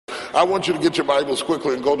I want you to get your Bibles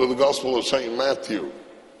quickly and go to the Gospel of St. Matthew,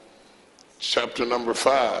 chapter number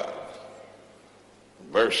 5,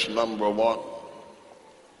 verse number 1.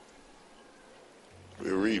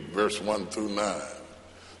 We read verse 1 through 9.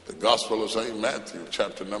 The Gospel of St. Matthew,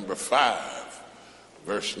 chapter number 5,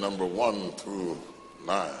 verse number 1 through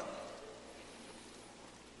 9.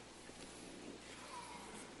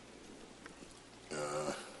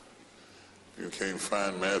 If you can't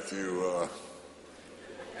find Matthew,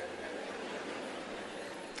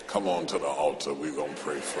 come on to the altar. We're going to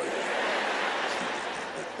pray for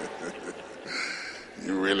you.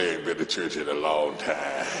 You really ain't been to church in a long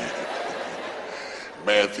time.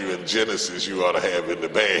 Matthew and Genesis you ought to have in the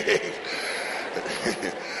bag.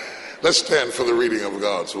 Let's stand for the reading of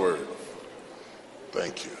God's word.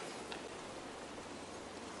 Thank you.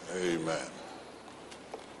 Amen.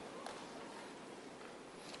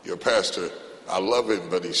 Your pastor, I love him,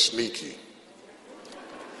 but he's sneaky.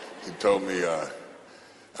 He told me, I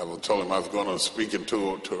told him I was going to speak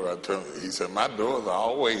into her. He said, my doors are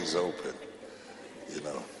always open. You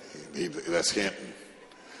know, that's hinting.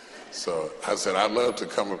 So I said, I'd love to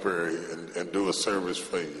come up here and do a service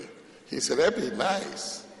for you. He said, that'd be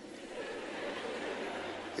nice.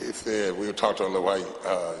 He said, we'll talk to a little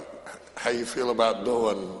while. How you feel about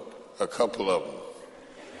doing a couple of them?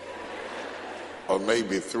 Or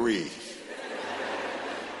maybe 3.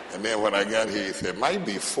 And then when I got here, he said, might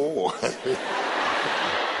be 4.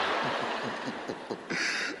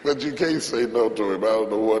 But you can't say no to him. I don't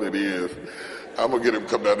know what it is. I'm going to get him to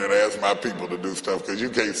come down there and ask my people to do stuff, because you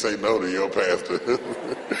can't say no to your pastor.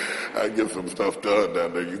 I get some stuff done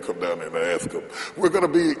down there. You come down there and ask him. We're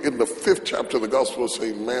going to be in the 5th chapter of the Gospel of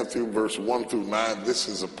St. Matthew, verse 1 through 9. This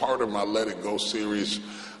is a part of my Let It Go series,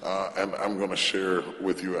 and I'm going to share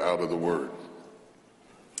with you out of the Word.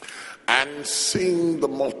 And seeing the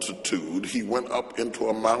multitude, he went up into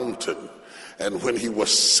a mountain. And when he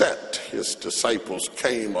was set, his disciples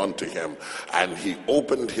came unto him, and he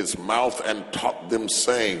opened his mouth and taught them,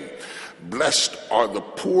 saying, Blessed are the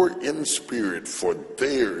poor in spirit, for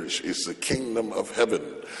theirs is the kingdom of heaven.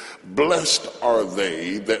 Blessed are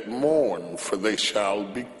they that mourn, for they shall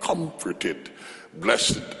be comforted.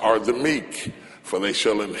 Blessed are the meek, for they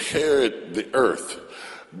shall inherit the earth.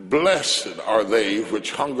 Blessed are they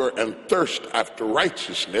which hunger and thirst after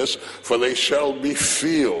righteousness, for they shall be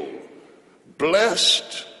filled.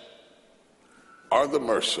 Blessed are the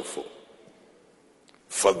merciful,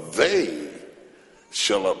 for they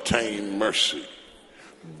shall obtain mercy.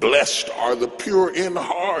 Blessed are the pure in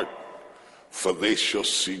heart, for they shall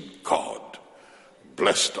see God.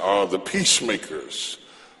 Blessed are the peacemakers,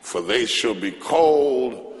 for they shall be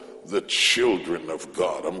called the children of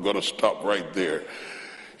God. I'm going to stop right there.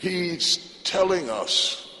 He's telling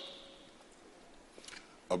us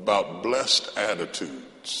about blessed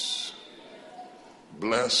attitudes.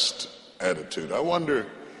 Blessed attitude. I wonder,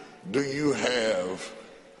 do you have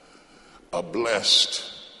a blessed,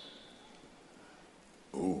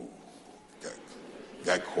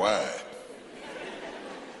 got quiet.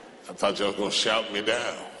 I thought y'all was going to shout me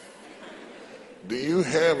down. Do you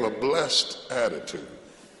have a blessed attitude?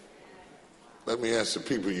 Let me ask the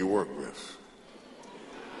people you work with.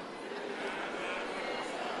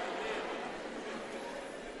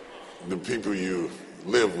 The people you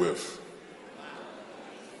live with.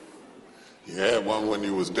 You had one when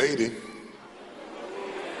you was dating.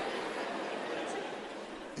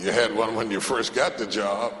 You had one when you first got the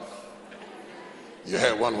job. You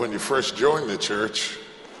had one when you first joined the church.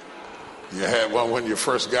 You had one when you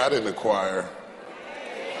first got in the choir.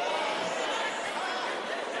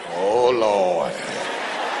 Oh, Lord.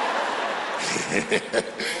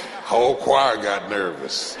 Whole choir got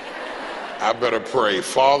nervous. I better pray.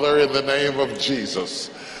 Father, in the name of Jesus,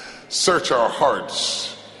 search our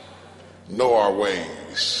hearts, know our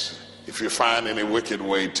ways. If you find any wicked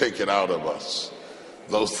way, take it out of us.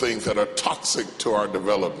 Those things that are toxic to our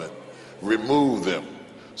development, remove them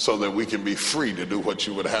so that we can be free to do what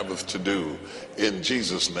you would have us to do. In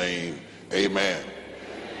Jesus' name, amen.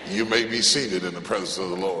 You may be seated in the presence of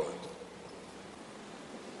the Lord.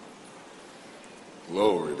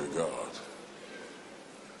 Glory to God.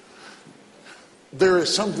 There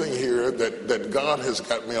is something here that God has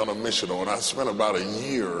got me on a mission on. I spent about a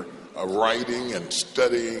year writing and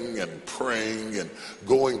studying and praying and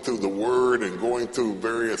going through the Word and going through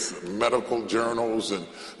various medical journals and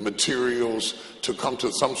materials to come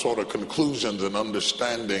to some sort of conclusions and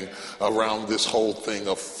understanding around this whole thing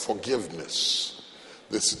of forgiveness.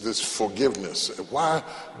 This forgiveness. Why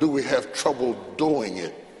do we have trouble doing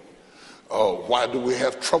it? Why do we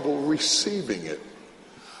have trouble receiving it?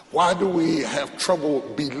 Why do we have trouble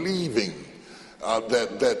believing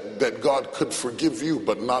that God could forgive you,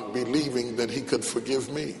 but not believing that he could forgive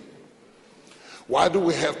me? Why do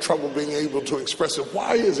we have trouble being able to express it?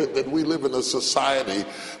 Why is it that we live in a society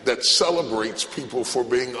that celebrates people for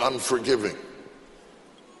being unforgiving?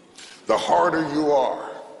 The harder you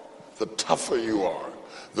are, the tougher you are,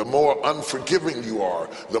 the more unforgiving you are,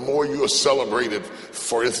 the more you are celebrated,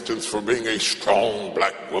 for instance, for being a strong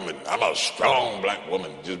black woman. I'm a strong black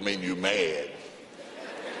woman. Just mean you mad.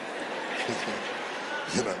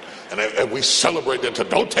 You know, and we celebrate that.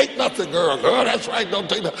 Don't take nothing, girl. Girl, that's right. Don't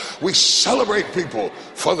take nothing. We celebrate people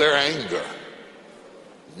for their anger.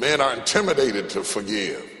 Men are intimidated to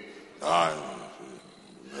forgive.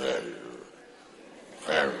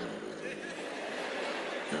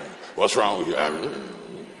 What's wrong with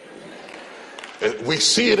you? We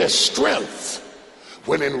see it as strength,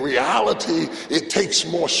 when in reality it takes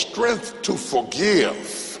more strength to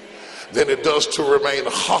forgive than it does to remain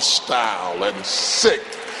hostile and sick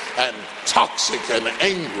and toxic and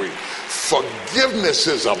angry. Forgiveness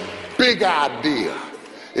is a big idea.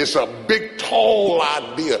 It's a big, tall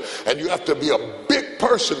idea, and you have to be a big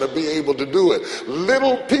person to be able to do it.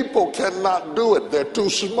 Little people cannot do it. They're too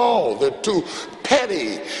small. They're too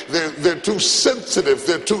petty. They're too sensitive.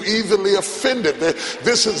 They're too easily offended.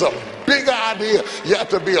 This is a big idea. You have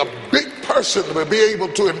to be a big person to be able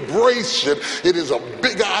to embrace it. It is a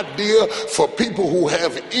big idea for people who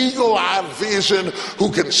have eagle-eye vision, who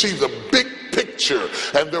can see the big picture,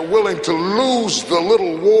 and they're willing to lose the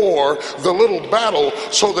little war, the little battle,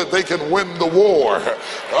 so that they can win the war.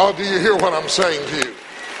 Oh, do you hear what I'm saying to you?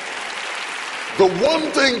 The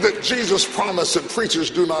one thing that Jesus promised that preachers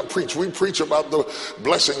do not preach, we preach about the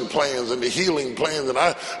blessing plans and the healing plans, and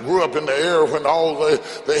I grew up in the era when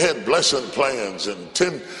they had blessing plans and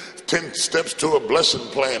 10 steps to a blessing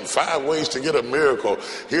plan, 5 ways to get a miracle.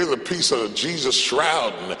 Here's a piece of Jesus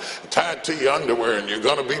shroud and tie it to your underwear and you're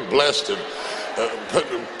going to be blessed, and put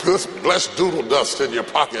blessed doodle dust in your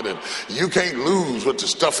pocket, and you can't lose with the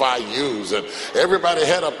stuff I use. And everybody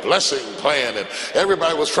had a blessing plan and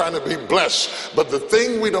everybody was trying to be blessed. But the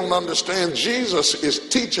thing we don't understand, Jesus is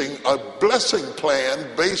teaching a blessing plan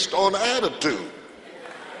based on attitude.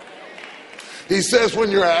 He says when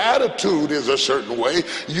your attitude is a certain way,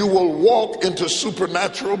 you will walk into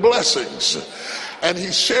supernatural blessings. And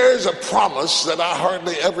he shares a promise that I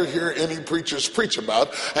hardly ever hear any preachers preach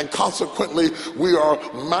about, and consequently we are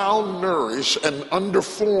malnourished and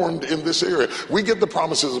underformed in this area. We get the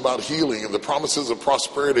promises about healing and the promises of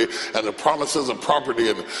prosperity and the promises of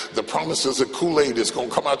property and the promises of Kool-Aid is going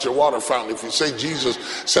to come out your water fountain if you say Jesus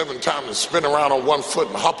 7 times and spin around on one foot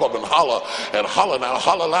and hop up and holler now,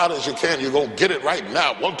 holler loud as you can. You're going to get it right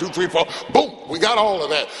now. 1, 2, 3, 4, boom. We got all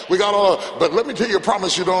of that. But let me tell you a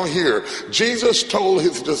promise you don't hear. Jesus told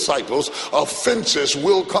his disciples, offenses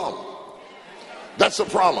will come. That's a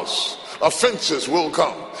promise. Offenses will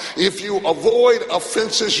come. If you avoid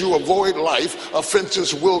offenses, you avoid life.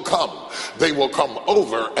 Offenses will come. They will come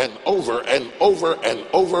over and over and over and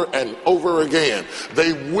over and over again.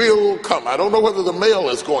 They will come. I don't know whether the mail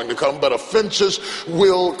is going to come, but offenses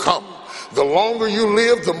will come. The longer you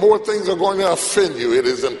live, the more things are going to offend you. It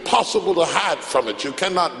is impossible to hide from it. You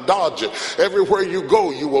cannot dodge it. Everywhere you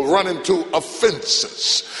go, you will run into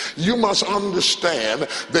offenses. You must understand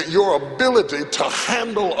that your ability to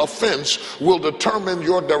handle offense will determine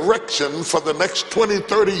your direction for the next 20,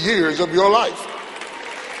 30 years of your life.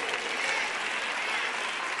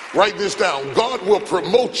 Write this down. God will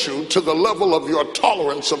promote you to the level of your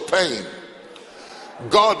tolerance of pain.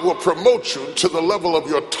 God will promote you to the level of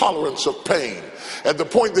your tolerance of pain. At the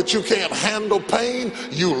point that you can't handle pain,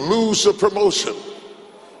 you lose the promotion.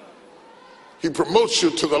 He promotes you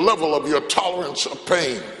to the level of your tolerance of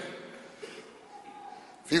pain.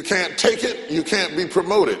 If you can't take it, you can't be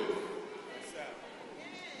promoted.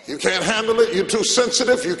 You can't handle it, you're too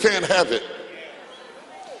sensitive, you can't have it.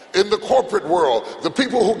 In the corporate world, the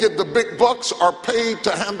people who get the big bucks are paid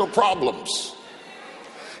to handle problems.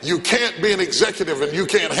 You can't be an executive and you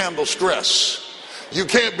can't handle stress. You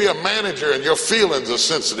can't be a manager and your feelings are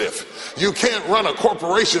sensitive. You can't run a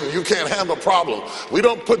corporation and you can't handle problems. We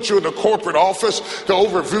don't put you in the corporate office to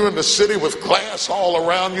overviewing the city with glass all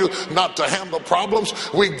around you, not to handle problems.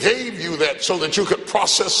 We gave you that so that you could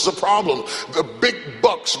process the problem. The big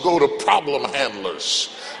bucks go to problem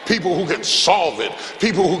handlers. People who can solve it.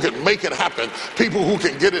 People who can make it happen. People who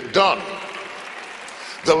can get it done.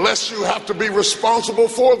 The less you have to be responsible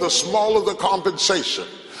for, the smaller the compensation.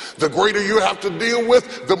 The greater you have to deal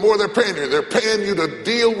with, the more they're paying you. They're paying you to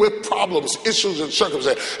deal with problems, issues, and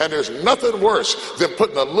circumstances. And there's nothing worse than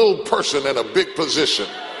putting a little person in a big position.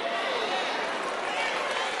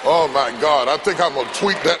 Oh my God, I think I'm going to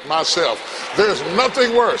tweet that myself. There's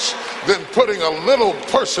nothing worse than putting a little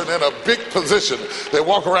person in a big position. They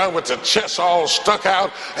walk around with their chest all stuck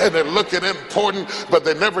out and they're looking important, but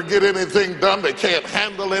they never get anything done. They can't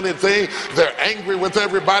handle anything. They're angry with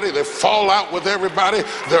everybody. They fall out with everybody.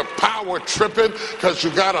 They're power tripping because you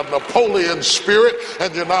got a Napoleon spirit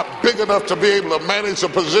and you're not big enough to be able to manage the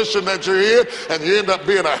position that you're in, and you end up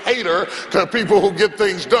being a hater to people who get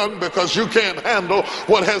things done because you can't handle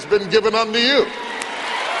what has been given unto you.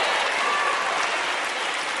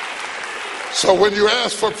 So when you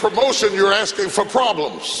ask for promotion, you're asking for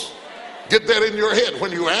problems. Get that in your head.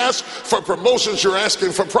 When you ask for promotions, you're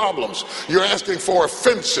asking for problems. You're asking for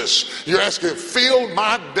offenses. You're asking, fill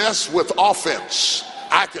my desk with offense.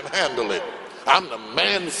 I can handle it. I'm the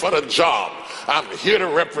man for the job. I'm here to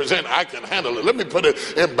represent. I can handle it. Let me put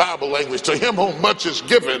it in Bible language. To him whom much is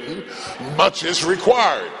given, much is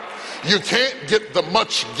required. You can't get the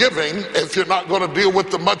much giving if you're not going to deal with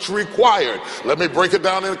the much required. Let me break it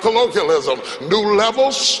down in colloquialism. New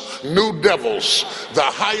levels, new devils. The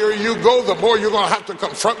higher you go, the more you're going to have to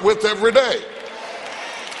confront with every day.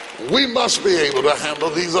 We must be able to handle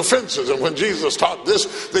these offenses. And when Jesus taught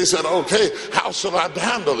this, they said, okay, how shall I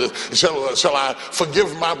handle this? Shall I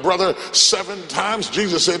forgive my brother 7 times?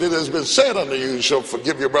 Jesus said, it has been said unto you, you shall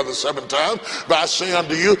forgive your brother 7 times. But I say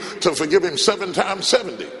unto you to forgive him 7 times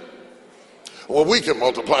 70. Well, we can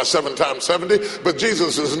multiply 7 times 70, but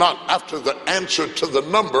Jesus is not after the answer to the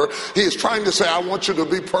number. He is trying to say, I want you to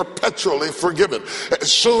be perpetually forgiven.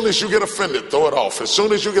 As soon as you get offended, throw it off. As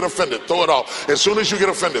soon as you get offended, throw it off. As soon as you get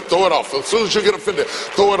offended, throw it off. As soon as you get offended,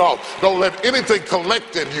 throw it off. Don't let anything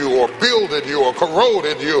collect in you or build in you or corrode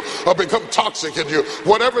in you or become toxic in you.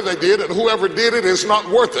 Whatever they did and whoever did it is not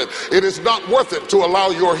worth it. It is not worth it to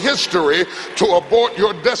allow your history to abort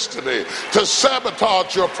your destiny, to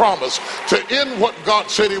sabotage your promise, to end what God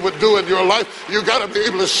said he would do in your life. You got to be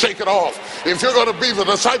able to shake it off. If you're going to be the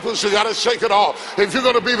disciples, you got to shake it off. If you're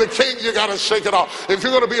going to be the king, you got to shake it off. If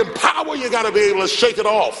you're going to be in power, you got to be able to shake it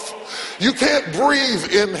off. You can't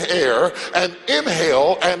breathe in air and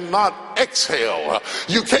inhale and not exhale.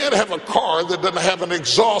 You can't have a car that doesn't have an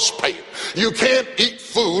exhaust pipe. You can't eat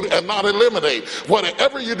food and not eliminate.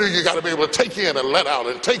 Whatever you do, you got to be able to take in and let out,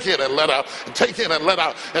 and take in and let out, and take in and let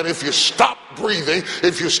out. And if you stop breathing,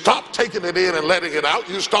 if you stop taking it in and letting it out,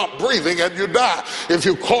 you stop breathing and you die. If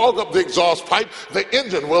you clog up the exhaust pipe, the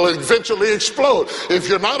engine will eventually explode. If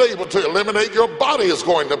you're not able to eliminate, your body is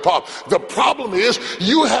going to pop. The problem is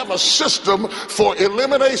you have a system for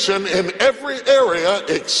elimination in every area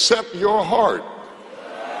except your heart.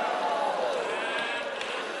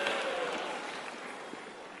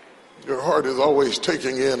 Your heart is always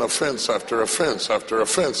taking in offense after offense after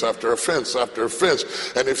offense after offense after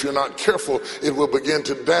offense. And if you're not careful, it will begin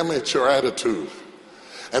to damage your attitude.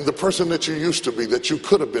 And the person that you used to be, that you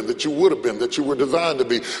could have been, that you would have been, that you were designed to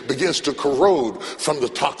be, begins to corrode from the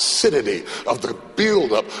toxicity of the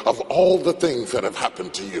buildup of all the things that have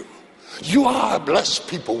happened to you. You are a blessed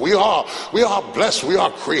people. We are blessed. We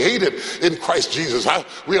are created in Christ Jesus.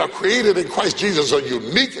 We are created in Christ Jesus, a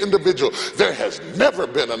unique individual. There has never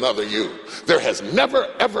been another you. There has never,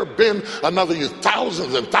 ever been another you.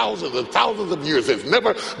 Thousands and thousands and thousands of years. There's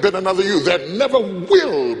never been another you. There never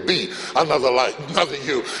will be another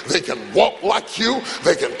you. They can walk like you.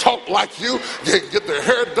 They can talk like you. They can get their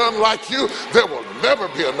hair done like you. There will never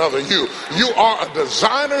be another you. You are a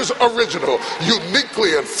designer's original,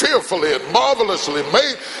 uniquely and fearfully and marvelously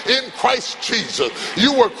made in Christ Jesus.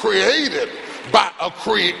 You were created by a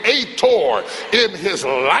creator in his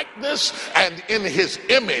likeness and in his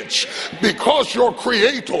image. Because your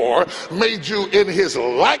creator made you in his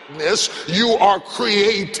likeness, you are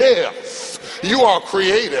creative. You are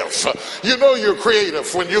creative. You know you're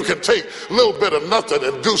creative when you can take a little bit of nothing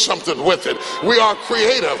and do something with it. We are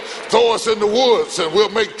creative. Throw us in the woods and we'll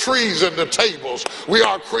make trees into tables. We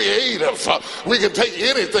are creative. We can take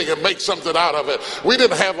anything and make something out of it. We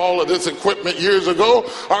didn't have all of this equipment years ago.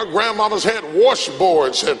 Our grandmamas had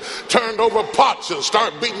washboards and turned over pots and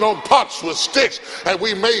started beating on pots with sticks, and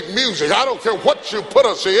we made music. I don't care what you put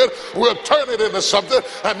us in, we'll turn it into something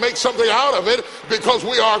and make something out of it, because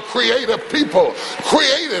we are creative people.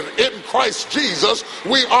 Created in Christ Jesus,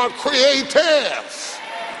 we are creative.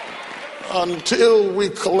 Until we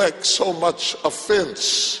collect so much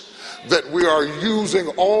offense that we are using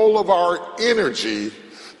all of our energy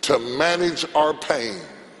to manage our pain.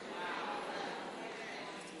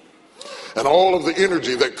 and all of the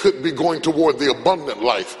energy that could be going toward the abundant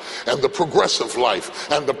life and the progressive life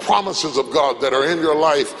and the promises of God that are in your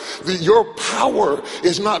life, your power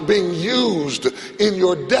is not being used in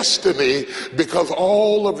your destiny because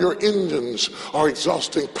all of your engines are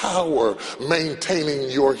exhausting power maintaining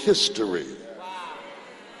your history.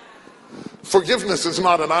 Forgiveness is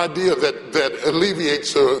not an idea that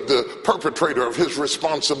alleviates the perpetrator of his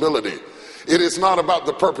responsibility. It is not about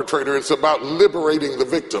the perpetrator, it's about liberating the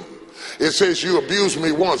victim. It says, you abused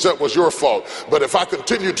me once, that was your fault. But if I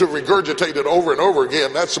continue to regurgitate it over and over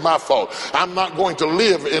again, that's my fault. I'm not going to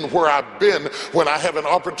live in where I've been when I have an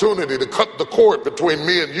opportunity to cut the cord between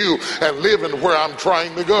me and you and live in where I'm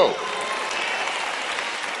trying to go.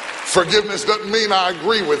 Forgiveness doesn't mean I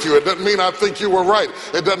agree with you. It doesn't mean I think you were right.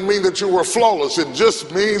 It doesn't mean that you were flawless. It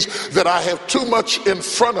just means that I have too much in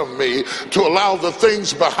front of me to allow the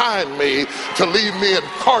things behind me to leave me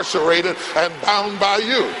incarcerated and bound by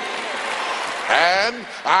you. And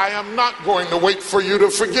I am not going to wait for you to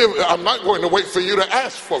forgive. I'm not going to wait for you to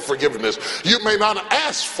ask for forgiveness. You may not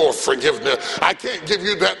ask for forgiveness. I can't give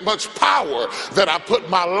you that much power that I put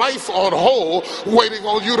my life on hold waiting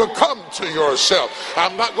on you to come to yourself.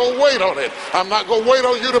 I'm not going to wait on it. I'm not going to wait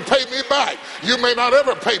on you to pay me back. You may not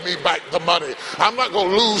ever pay me back the money. I'm not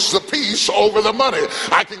going to lose the peace over the money.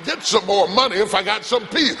 I can get some more money if I got some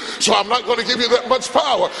peace. So I'm not going to give you that much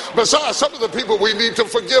power. Besides, some of the people we need to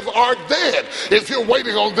forgive are dead. If you're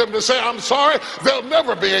waiting on them to say, I'm sorry, they'll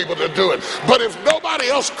never be able to do it. But if nobody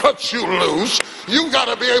else cuts you loose, you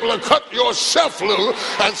got to be able to cut yourself loose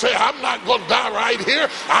and say, I'm not going to die right here.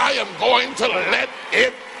 I am going to let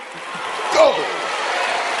it go.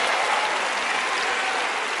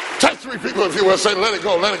 Touch three people if you will, say, let it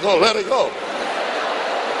go, let it go, let it go.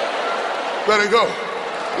 Let it go,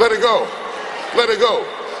 let it go, let it go.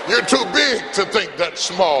 You're too big to think that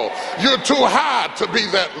small. You're too high to be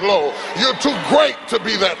that low. You're too great to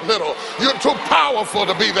be that little. You're too powerful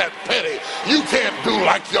to be that petty. You can't do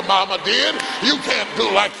like your mama did. You can't do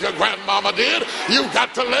like your grandmama did. You've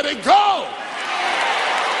got to let it go.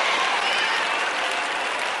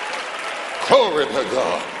 Glory to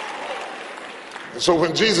God. So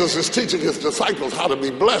when Jesus is teaching his disciples how to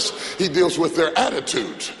be blessed, he deals with their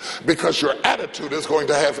attitudes, because your attitude is going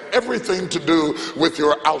to have everything to do with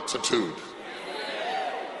your altitude.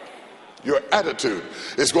 Your attitude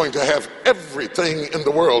is going to have everything in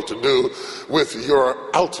the world to do with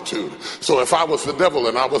your altitude. So if I was the devil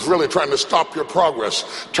and I was really trying to stop your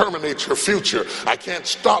progress, terminate your future, I can't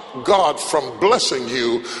stop God from blessing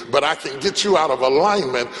you, but I can get you out of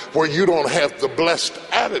alignment where you don't have the blessed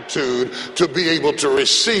attitude to be able to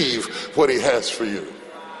receive what he has for you.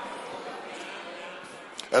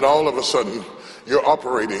 And all of a sudden, you're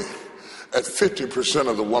operating at 50%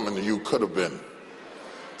 of the woman you could have been.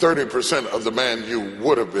 30% of the man you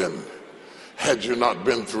would have been had you not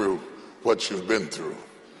been through what you've been through.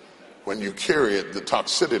 When you carry it, the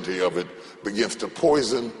toxicity of it begins to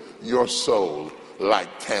poison your soul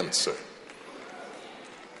like cancer.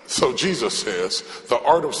 So Jesus says the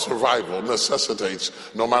art of survival necessitates,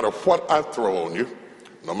 no matter what I throw on you,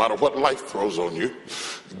 no matter what life throws on you,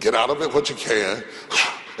 get out of it what you can,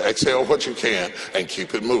 exhale what you can, and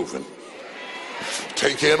keep it moving.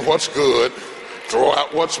 Take in what's good, throw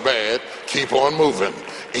out what's bad, keep on moving.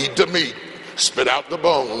 Eat the meat, spit out the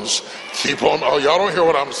bones, keep on. Oh, y'all don't hear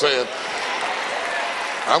what I'm saying.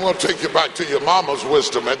 I'm going to take you back to your mama's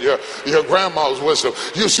wisdom and your grandma's wisdom.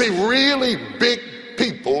 You see, really big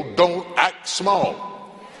people don't act small.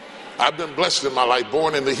 I've been blessed in my life,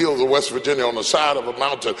 born in the hills of West Virginia on the side of a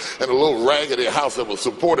mountain in a little raggedy house that was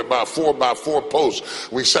supported by a 4x4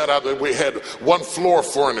 post. We sat out there, we had one floor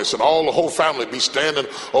furnace, and the whole family be standing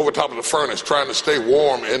over top of the furnace trying to stay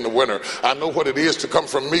warm in the winter. I know what it is to come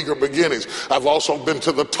from meager beginnings. I've also been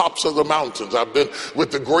to the tops of the mountains. I've been with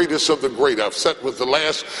the greatest of the great. I've sat with the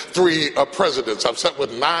last 3 presidents. I've sat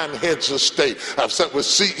with 9 heads of state. I've sat with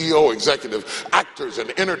CEO executives, actors,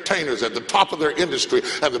 and entertainers at the top of their industry,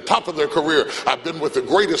 at the top of their career. I've been with the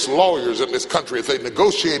greatest lawyers in this country as they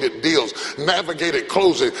negotiated deals, navigated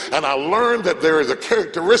closing, and I learned that there is a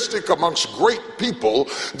characteristic amongst great people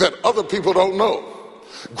that other people don't know.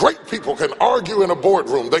 Great people can argue in a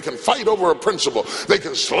boardroom. They can fight over a principle. They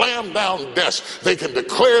can slam down desks. They can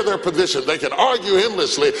declare their position. They can argue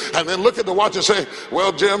endlessly and then look at the watch and say,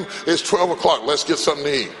 well, Jim, it's 12 o'clock. Let's get something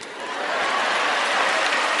to eat.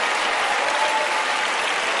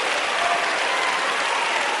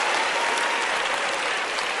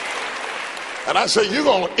 And I said, you're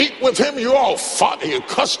going to eat with him? You all fought, you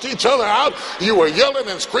cussed each other out, you were yelling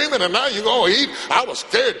and screaming, and now you're going to eat? I was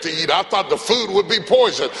scared to eat. I thought the food would be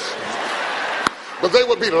poison. But they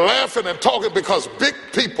would be laughing and talking because big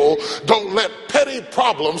people don't let petty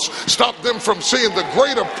problems stop them from seeing the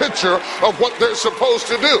greater picture of what they're supposed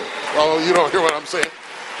to do. Oh, you don't hear what I'm saying?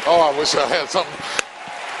 Oh, I wish I had something.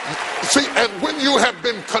 See, and when you have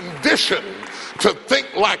been conditioned to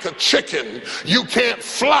think like a chicken, you can't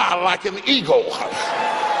fly like an eagle.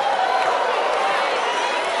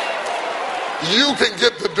 You can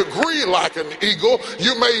get the degree like an eagle.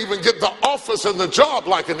 You may even get the office and the job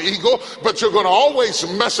like an eagle, but you're going to always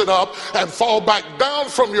mess it up and fall back down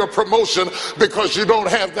from your promotion because you don't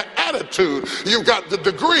have the attitude. You've got the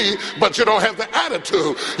degree, but you don't have the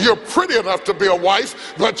attitude. You're pretty enough to be a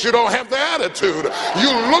wife, but you don't have the attitude.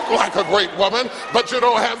 You look like a great woman, but you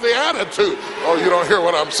don't have the attitude. Oh, you don't hear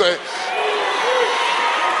what I'm saying?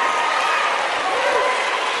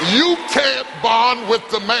 You can't bond with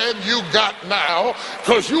the man you got now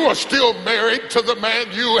because you are still married to the man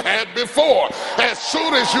you had before. As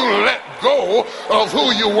soon as you let go of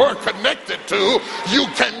who you were connected to, you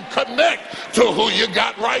can connect to who you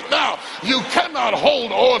got right now. You cannot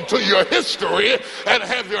hold on to your history and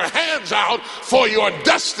have your hands out for your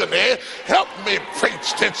destiny. Help me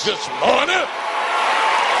preach this morning.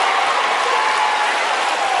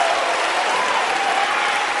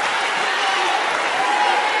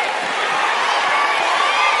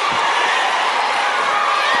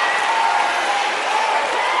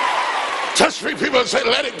 Touch three people and say,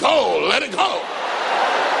 let it go, let it go.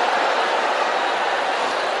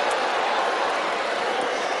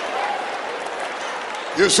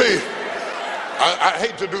 You see, I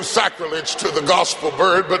hate to do sacrilege to the gospel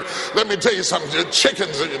bird, but let me tell you something.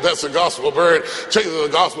 Chickens, that's the gospel bird. Chickens are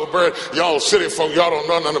the gospel bird. Y'all city folk, y'all don't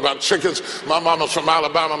know nothing about chickens. My mama's from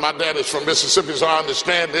Alabama. My dad is from Mississippi, so I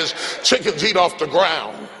understand this. Chickens eat off the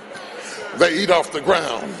ground. They eat off the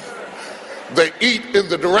ground. They eat in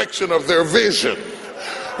the direction of their vision.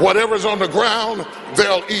 Whatever's on the ground,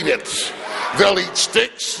 they'll eat it. They'll eat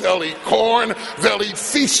sticks, they'll eat corn, they'll eat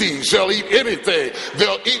feces, they'll eat anything.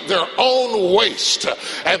 They'll eat their own waste.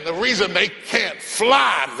 And the reason they can't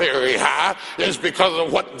fly very high is because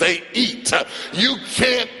of what they eat. You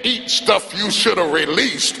can't eat stuff you should have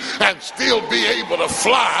released and still be able to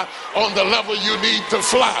fly on the level you need to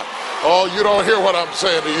fly. Oh, you don't hear what I'm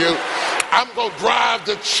saying to you. I'm going to drive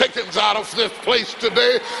the chickens out of this place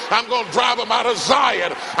today. I'm going to drive them out of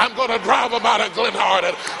Zion. I'm going to drive them out of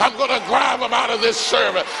Glenharden. I'm going to drive them out of this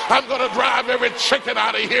service. I'm going to drive every chicken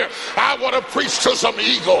out of here. I want to preach to some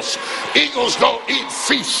eagles. Eagles don't eat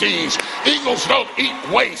feces. Eagles don't eat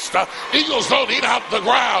waste. Eagles don't eat out the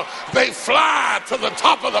ground. They fly to the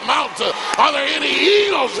top of the mountain. Are there any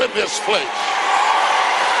eagles in this place?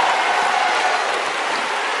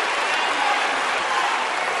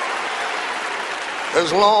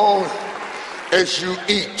 As long as you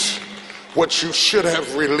eat what you should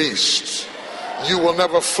have released, you will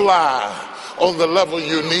never fly on the level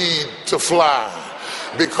you need to fly,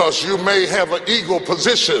 because you may have an eagle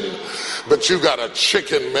position, but you got a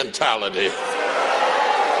chicken mentality.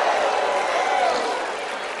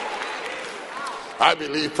 I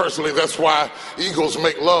believe personally that's why eagles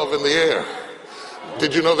make love in the air.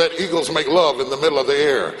 Did you know that eagles make love in the middle of the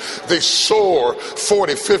air? They soar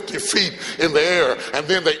 40, 50 feet in the air, and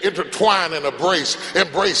then they intertwine and embrace,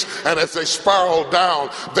 and as they spiral down,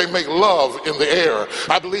 they make love in the air.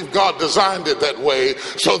 I believe God designed it that way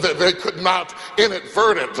so that they could not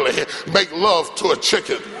inadvertently make love to a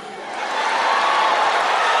chicken.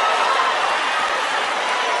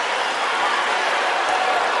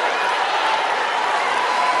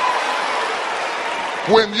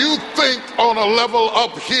 When you think on a level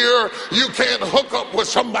up here, you can't hook up with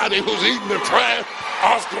somebody who's eating the trash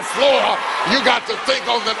off the floor. You got to think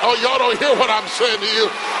on that. Oh, y'all don't hear what I'm saying to you.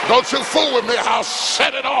 Don't you fool with me. I'll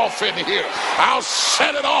set it off in here. I'll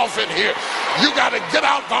set it off in here. You got to get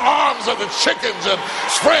out the arms of the chickens and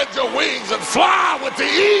spread your wings and fly with the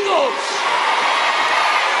eagles.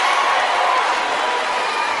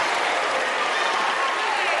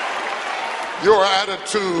 Your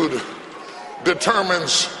attitude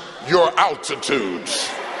determines your altitude.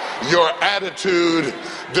 Your attitude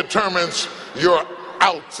determines your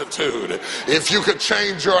altitude. If you could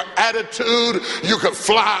change your attitude, you could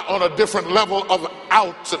fly on a different level of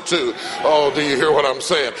altitude. Oh, do you hear what I'm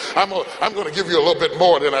saying? I'm going to give you a little bit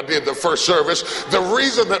more than I did the first service. The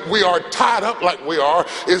reason that we are tied up like we are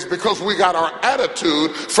is because we got our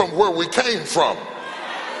attitude from where we came from.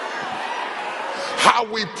 how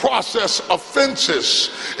we process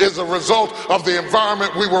offenses is a result of the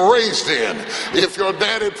environment we were raised in. If your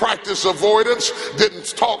daddy practiced avoidance,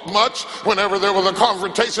 didn't talk much, whenever there was a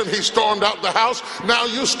confrontation, he stormed out the house. Now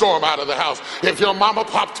you storm out of the house. If your mama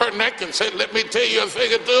popped her neck and said, let me tell you a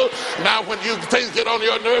thing or two, now when things get on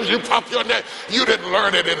your nerves, you pop your neck. You didn't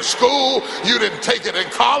learn it in school. You didn't take it in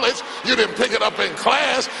college. You didn't pick it up in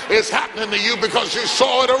class. It's happening to you because you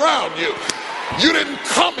saw it around you. You didn't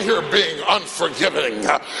come here being unforgiving.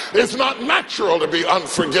 It's not natural to be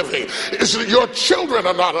unforgiving. It's that your children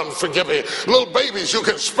are not unforgiving. Little babies, you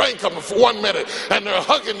can spank them for 1 minute and they're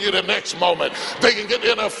hugging you the next moment. They can get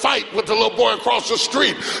in a fight with the little boy across the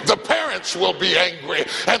street. The parents will be angry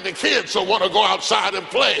and the kids will want to go outside and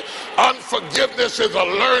play. Unforgiveness is a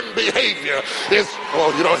learned behavior. You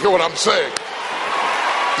don't hear what I'm saying.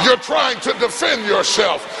 You're trying to defend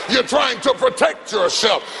yourself. You're trying to protect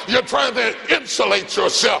yourself. You're trying to insulate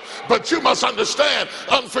yourself. But you must understand,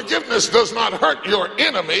 unforgiveness does not hurt your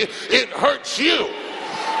enemy. It hurts you.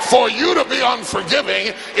 For you to be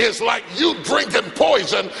unforgiving is like you drinking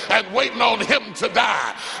poison and waiting on him to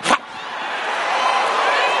die.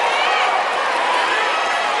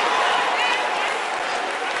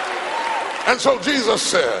 And so Jesus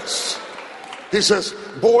says, he says,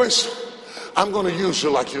 boys, I'm going to use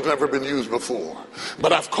you like you've never been used before.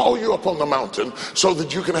 But I've called you up on the mountain so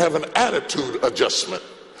that you can have an attitude adjustment.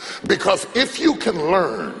 Because if you can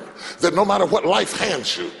learn that no matter what life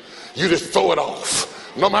hands you, you just throw it off.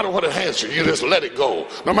 No matter what it hands you, you just let it go.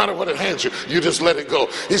 No matter what it hands you, you just let it go.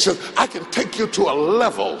 He says, I can take you to a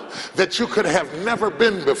level that you could have never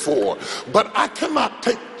been before. But I cannot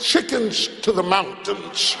take chickens to the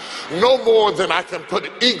mountains no more than I can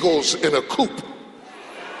put eagles in a coop.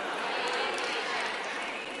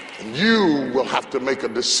 You will have to make a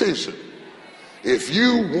decision. If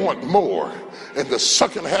you want more in the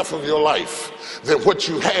second half of your life than what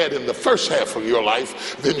you had in the first half of your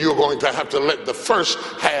life, then you're going to have to let the first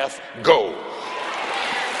half go.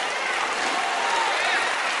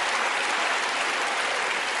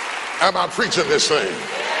 Am I preaching this thing?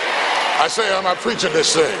 I say, am I preaching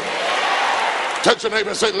this thing? Touch your neighbor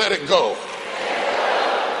and say, let it go.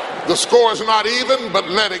 The score is not even, but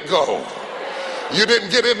let it go. You didn't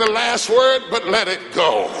get in the last word, but let it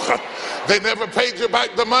go. They never paid you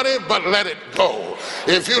back the money, but let it go.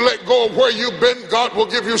 If you let go of where you've been, God will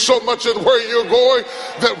give you so much in where you're going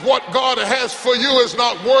that what God has for you is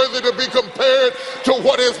not worthy to be compared to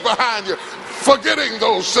what is behind you. Forgetting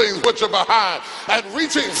those things which are behind and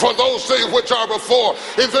reaching for those things which are before.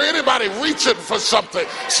 Is there anybody reaching for something,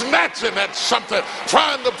 snatching at something,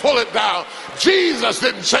 trying to pull it down? Jesus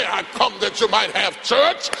didn't say, I come that you might have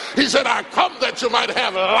church. He said, I come that you might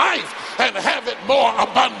have life and have it more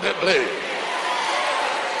abundantly.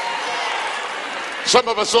 Some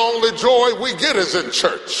of us, the only joy we get is in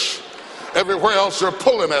church. Everywhere else they're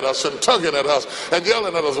pulling at us and tugging at us and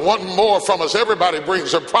yelling at us, wanting more from us. Everybody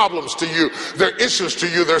brings their problems to you, their issues to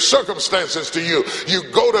you, their circumstances to you. You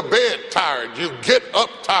go to bed tired. You get up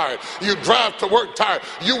tired. You drive to work tired.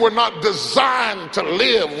 You were not designed to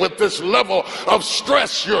live with this level of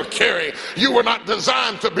stress you're carrying. You were not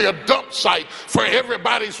designed to be a dump site for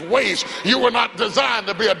everybody's waste. You were not designed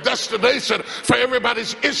to be a destination for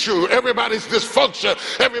everybody's issue, everybody's dysfunction,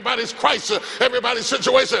 everybody's crisis, everybody's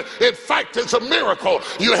situation. In fact, it's a miracle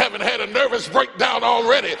you haven't had a nervous breakdown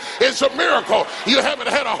already. It's a miracle you haven't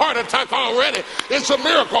had a heart attack already. It's a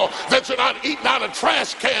miracle that you're not eating out a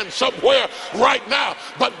trash can somewhere right now.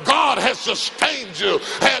 But God has sustained you,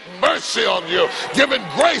 had mercy on you, given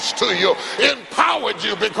grace to you, empowered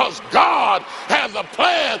you, because God has a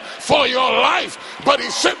plan for your life. But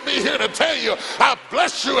he sent me here to tell you, I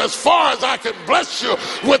bless you as far as I can bless you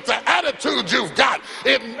with the attitude you've got.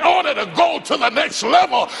 In order to go to the next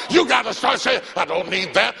level, you got to start saying, I don't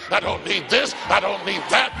need that, I don't need this, I don't need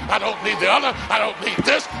that, I don't need the other, I don't need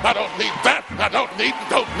this, I don't need that, I don't need.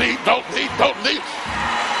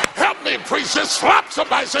 Help me, preach this. Slap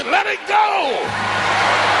somebody, say, let it go.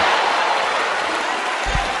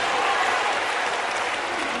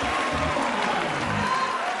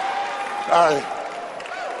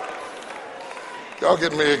 Y'all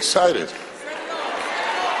getting me excited.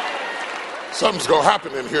 Something's going to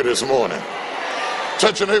happen in here this morning.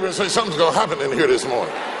 Touch your neighbor and say, something's going to happen in here this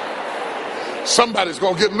morning. Somebody's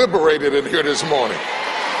going to get liberated in here this morning.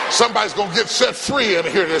 Somebody's going to get set free in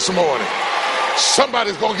here this morning.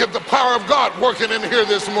 Somebody's going to get the power of God working in here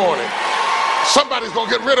this morning. Somebody's going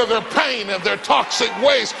to get rid of their pain and their toxic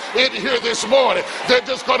waste in here this morning. They're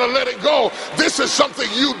just going to let it go. This is something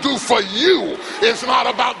you do for you. It's not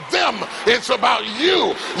about them. It's about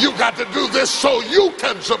you. You got to do this so you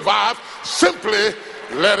can survive. Simply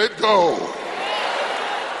let it go.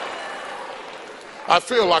 I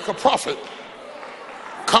feel like a prophet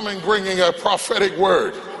coming bringing a prophetic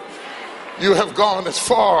word. You have gone as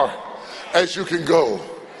far as you can go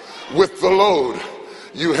with the load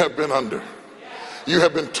you have been under. You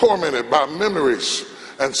have been tormented by memories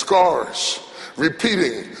and scars,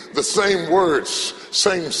 repeating the same words,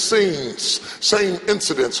 same scenes, same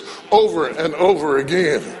incidents over and over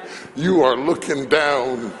again. You are looking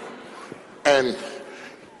down and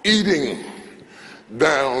eating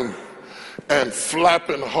down and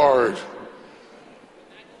flapping hard,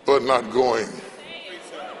 but not going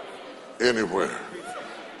anywhere.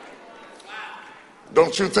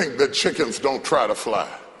 Don't you think that chickens don't try to fly?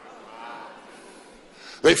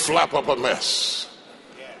 They flap up a mess.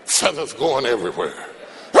 Feathers going everywhere.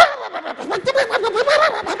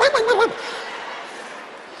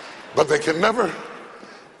 But they can never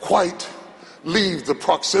quite leave the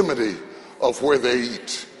proximity of where they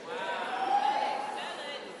eat.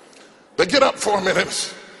 They get up for a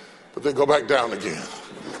minute, but they go back down again.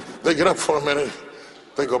 They get up for a minute,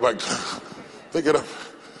 they go back down. They get up.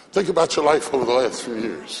 Think about your life over the last few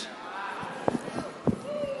years.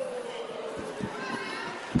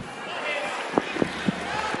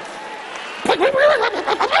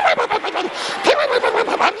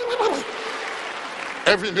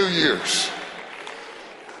 Every New Year's,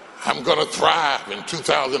 I'm going to thrive in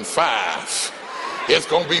 2005. It's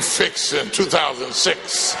going to be fixed in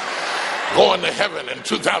 2006. Going to heaven in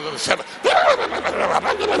 2007.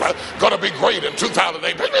 Going to be great in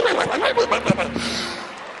 2008.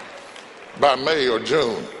 By May or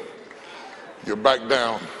June, you're back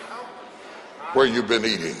down where you've been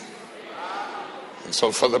eating. And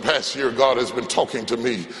so for the past year, God has been talking to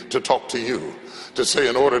me to talk to you, to say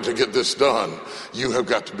in order to get this done, you have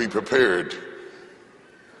got to be prepared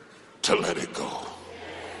to let it go.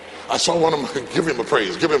 I saw one of them, give him a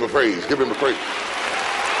praise, give him a praise, give him a praise.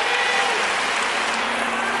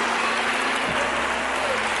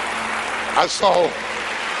 I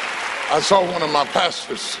saw one of my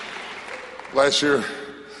pastors last year.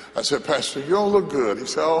 I said, Pastor, you don't look good. He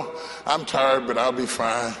said, oh, I'm tired, but I'll be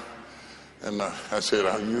fine. And I said,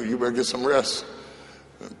 you better get some rest.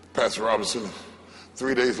 And Pastor Robinson,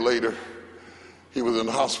 3 days later, he was in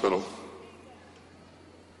the hospital.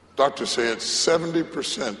 Doctor said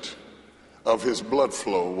 70% of his blood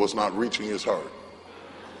flow was not reaching his heart.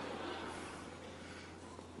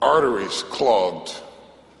 Arteries clogged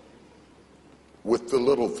with the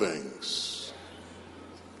little things.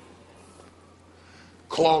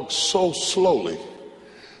 Clogged so slowly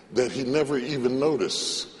that he never even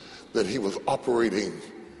noticed that he was operating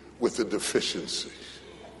with a deficiency.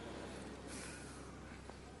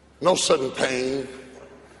 No sudden pain.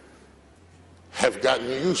 Have gotten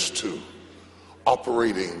used to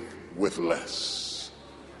operating with less.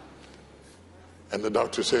 And the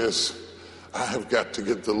doctor says, I have got to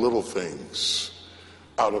get the little things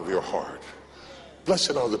out of your heart.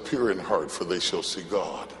 Blessed are the pure in heart, for they shall see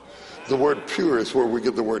God. The word pure is where we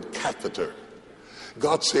get the word catheter.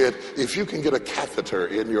 God said, if you can get a catheter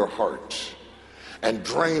in your heart and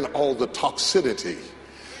drain all the toxicity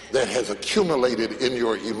that has accumulated in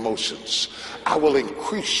your emotions, I will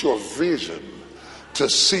increase your vision to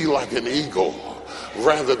see like an eagle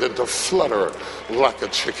rather than to flutter like a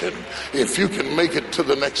chicken. If you can make it to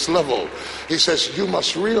the next level, he says, you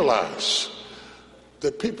must realize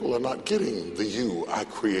that people are not getting the you I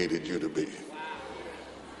created you to be.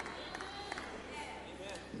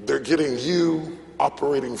 They're getting you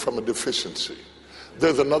operating from a deficiency.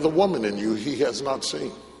 There's another woman in you he has not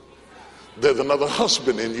seen. There's another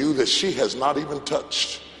husband in you that she has not even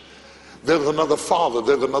touched. There's another father,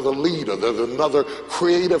 there's another leader, there's another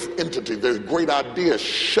creative entity, there's great ideas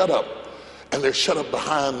shut up, and they're shut up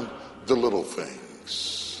behind the little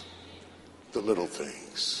things. The little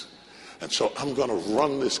things. And so I'm going to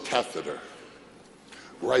run this catheter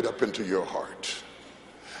right up into your heart.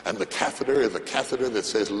 And the catheter is a catheter that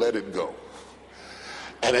says, let it go.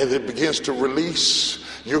 And as it begins to release,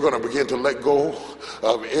 you're going to begin to let go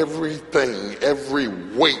of everything, every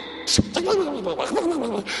weight.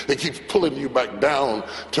 It keeps pulling you back down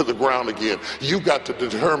to the ground again. You got to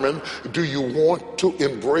determine, do you want to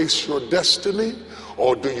embrace your destiny?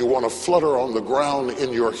 Or do you want to flutter on the ground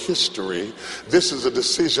in your history? This is a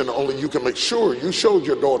decision only you can make. Sure, you showed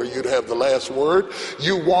your daughter you'd have the last word.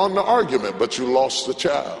 You won the argument, but you lost the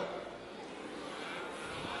child.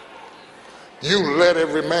 You let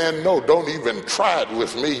every man know, don't even try it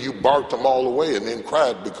with me. You barked them all away and then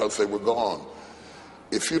cried because they were gone.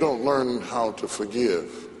 If you don't learn how to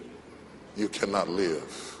forgive, you cannot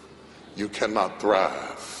live. You cannot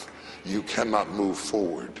thrive. You cannot move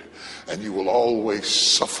forward. And you will always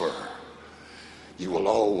suffer. You will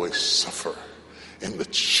always suffer in the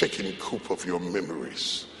chicken coop of your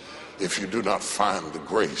memories if you do not find the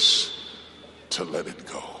grace to let it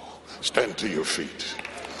go. Stand to your feet.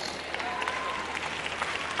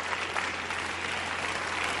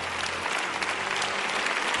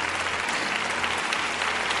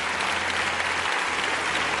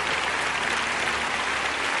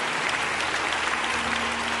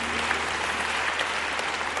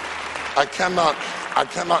 I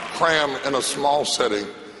cannot cram in a small setting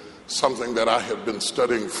something that I have been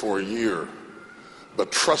studying for a year.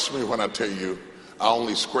 But trust me when I tell you, I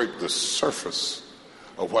only scraped the surface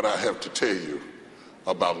of what I have to tell you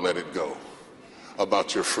about let it go,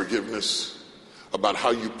 about your forgiveness, about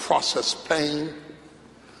how you process pain,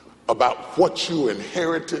 about what you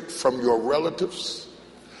inherited from your relatives,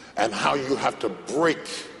 and how you have to break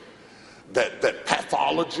that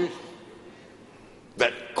pathology,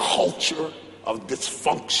 that culture of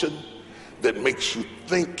dysfunction that makes you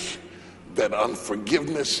think that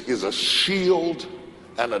unforgiveness is a shield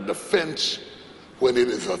and a defense when it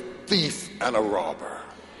is a thief and a robber.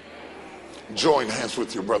 Join hands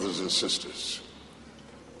with your brothers and sisters.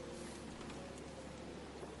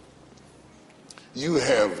 You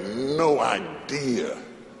have no idea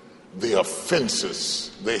the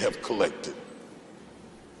offenses they have collected.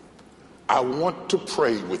 I want to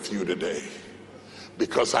pray with you today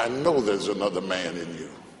because I know there's another man in you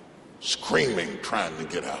screaming, trying to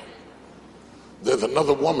get out. There's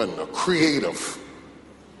another woman, a creative,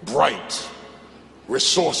 bright,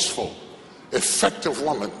 resourceful, effective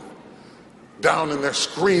woman down in there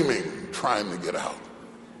screaming, trying to get out.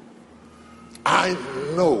 I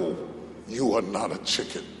know you are not a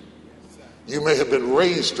chicken. You may have been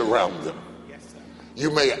raised around them. You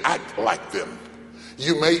may act like them.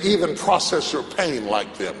 You may even process your pain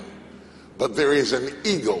like them. But there is an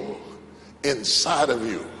eagle inside of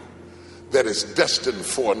you that is destined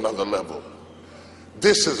for another level.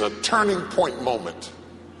 This is a turning point moment.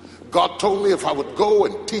 God told me if I would go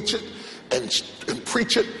and teach it and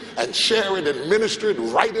preach it and share it and minister it,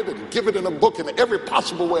 write it and give it in a book in every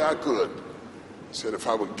possible way I could. He said if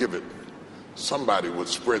I would give it, somebody would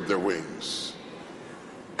spread their wings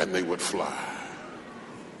and they would fly.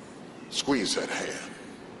 Squeeze that hand.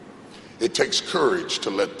 It takes courage to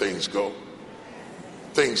let things go.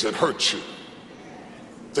 Things that hurt you,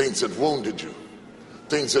 things that wounded you,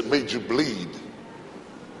 things that made you bleed,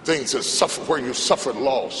 things that suffer where you suffered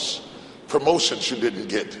loss, promotions you didn't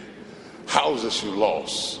get, houses you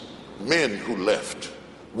lost, men who left,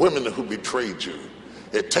 women who betrayed you.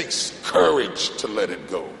 It takes courage to let it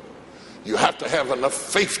go. You have to have enough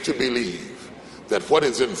faith to believe that what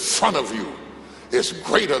is in front of you is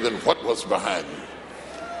greater than what was behind you.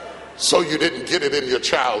 So you didn't get it in your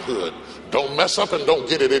childhood. Don't mess up and don't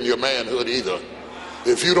get it in your manhood either.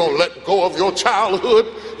 If you don't let go of your childhood,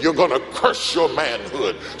 you're going to curse your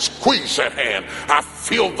manhood. Squeeze that hand. I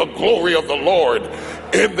feel the glory of the Lord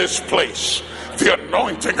in this place. The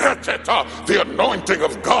anointing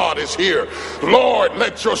of God is here. Lord,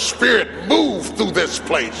 let your spirit move through this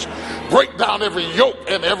place. Break down every yoke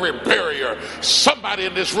and every barrier. Somebody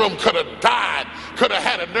in this room could have died, could have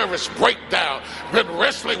had a nervous breakdown, been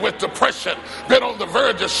wrestling with depression, been on the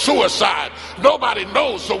verge of suicide. Nobody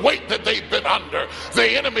knows the weight that they've been under.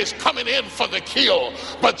 The enemy's coming in for the kill,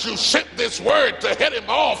 but you sent this word to head him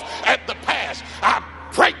off at the pass. I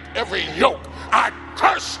break every yoke. I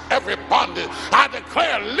curse every bondage. I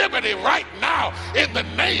declare liberty right now in the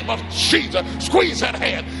name of Jesus. Squeeze that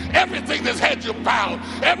hand. Everything that's had you bound,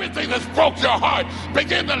 everything that's broke your heart,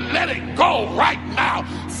 begin to let it go right now.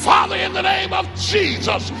 Father, in the name of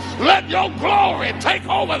Jesus, let your glory take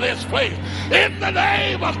over this place. In the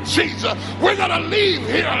name of Jesus, we're going to leave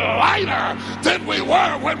here lighter than we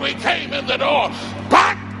were when we came in the door.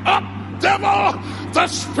 Back up, devil. The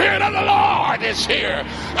Spirit of the Lord is here.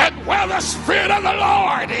 And where the Spirit of the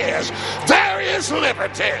Lord is, there is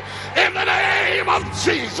liberty. In the name of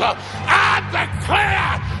Jesus, I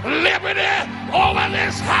declare liberty over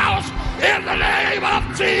this house. In the name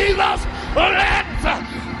of Jesus, let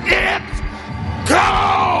it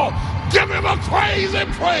go. Give him a crazy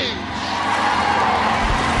praise.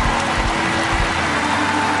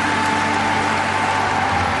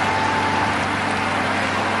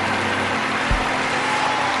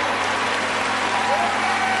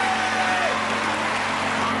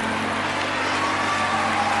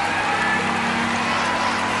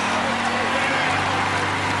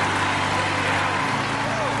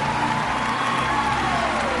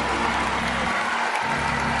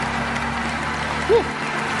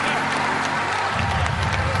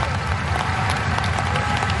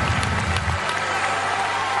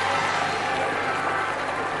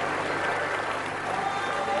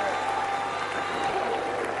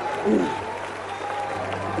 Come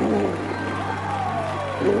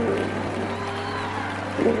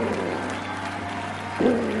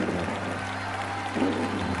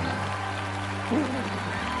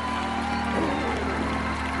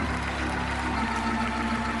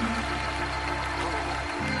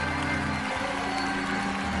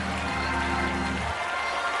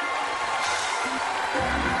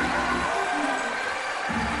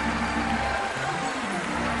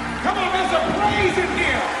on, there's a praise in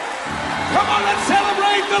here. Come on, let's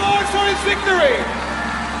celebrate the Lord for his victory.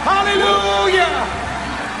 Hallelujah.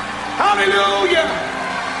 Hallelujah.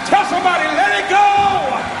 Tell somebody, let it go.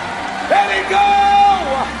 Let it go.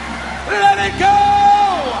 Let it go.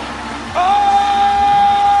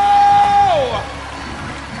 Oh.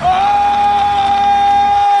 Oh.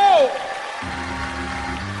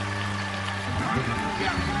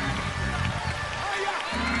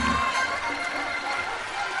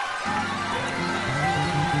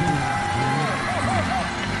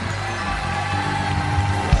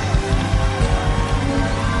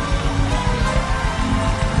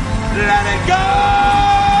 Let it go.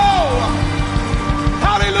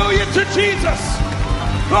 Hallelujah to Jesus.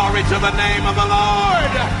 Glory to the name of the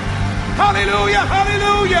Lord. Hallelujah,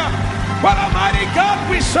 hallelujah. What a mighty God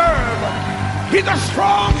we serve. He's a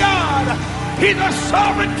strong God. He's a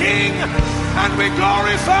sovereign King. And we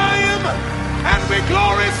glorify him. And we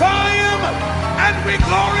glorify him. And we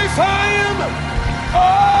glorify him.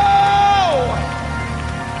 Oh!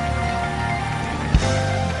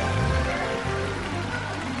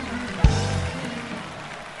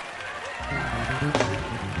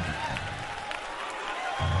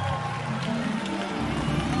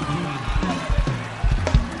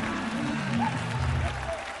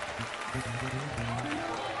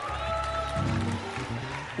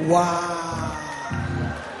 Wow.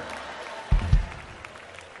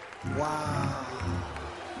 Wow.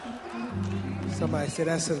 Somebody said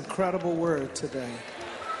that's an incredible word today.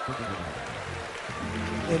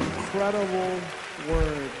 Incredible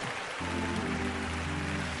word.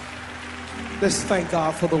 Let's thank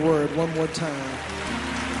God for the word one more time.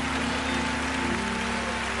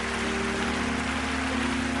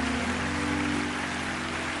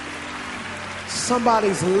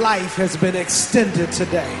 Somebody's life has been extended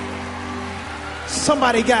today.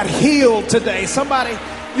 Somebody got healed today. Somebody,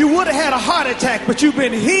 you would have had a heart attack, but you've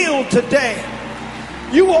been healed today.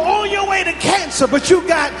 You were on your way to cancer, but you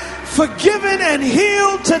got forgiven and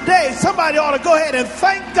healed today. Somebody ought to go ahead and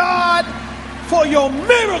thank God for your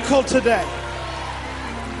miracle today.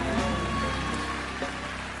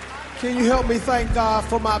 Can you help me thank God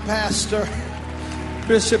for my pastor,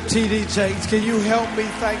 Bishop T.D. Jakes? Can you help me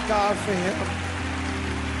thank God for him?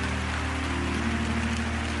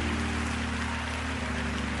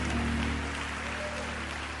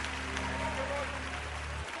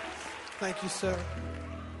 Thank you, sir.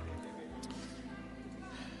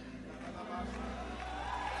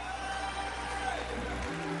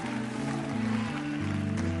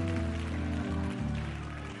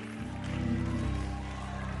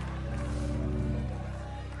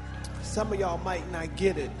 Some of y'all might not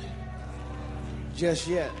get it just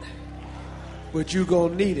yet, but you're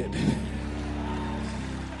going to need it.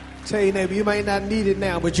 Tell your neighbor, you might not need it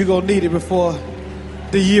now, but you're going to need it before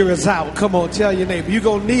the year is out. Come on, tell your neighbor, you're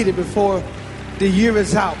going to need it before the year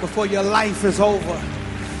is out, before your life is over.